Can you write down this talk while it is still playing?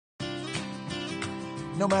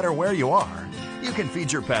no matter where you are. You can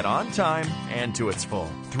feed your pet on time and to its full.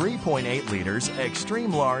 3.8 liters,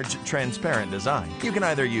 extreme large, transparent design. You can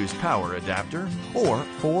either use power adapter or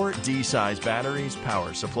 4 D-size batteries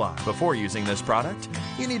power supply. Before using this product,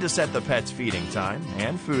 you need to set the pet's feeding time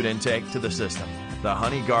and food intake to the system. The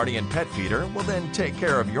Honeyguaridan Pet Feeder will then take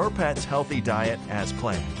care of your pet's healthy diet as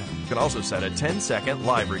planned. You can also set a 10-second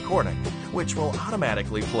live recording, which will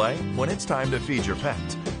automatically play when it's time to feed your pet.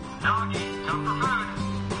 Doggy, come for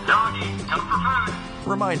food. Doggy, come for food.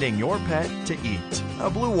 Reminding your pet to eat. A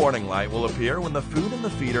blue warning light will appear when the food in the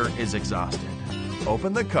feeder is exhausted.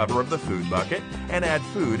 Open the cover of the food bucket and add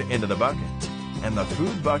food into the bucket, and the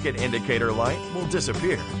food bucket indicator light will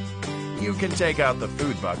disappear. You can take out the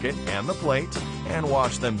food bucket and the plate and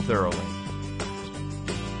wash them thoroughly.